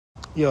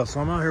Yo, so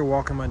I'm out here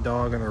walking my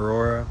dog in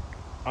Aurora.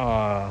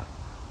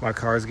 My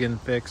car's getting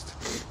fixed,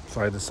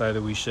 so I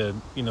decided we should,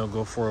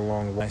 go for a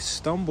long walk. I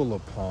stumble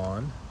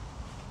upon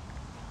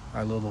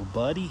our little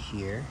buddy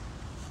here.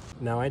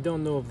 Now, I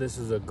don't know if this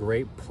is a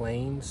Great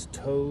Plains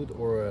toad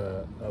or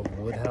a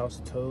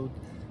Woodhouse toad,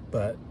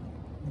 but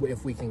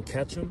if we can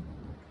catch him,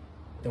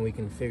 then we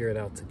can figure it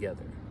out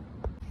together.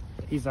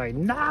 He's like,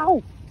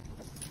 no!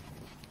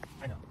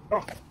 I know.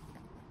 Oh.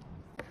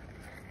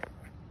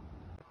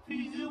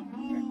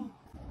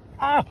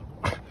 Ah!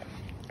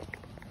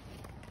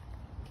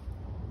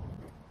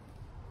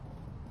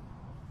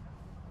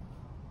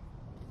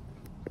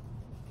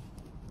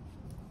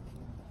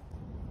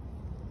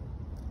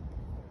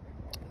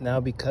 Now,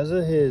 because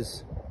of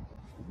his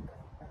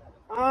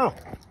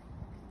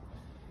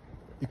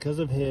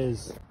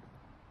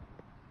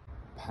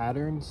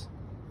patterns,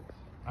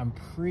 I'm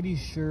pretty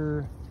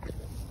sure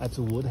that's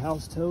a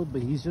Woodhouse toad,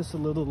 but he's just a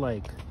little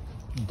like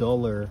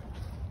duller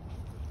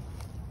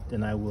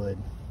than I've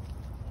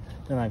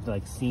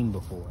like seen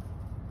before.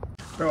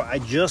 Bro, I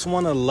just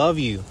want to love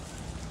you.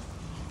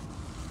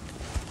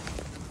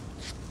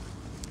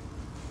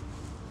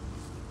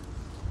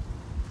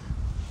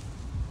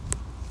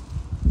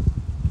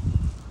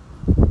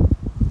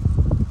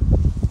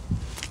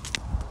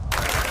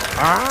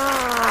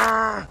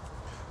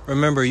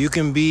 Remember, you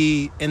can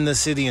be in the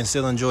city and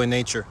still enjoy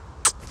nature.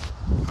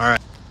 All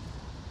right.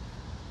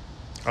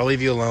 I'll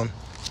leave you alone.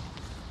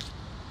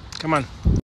 Come on.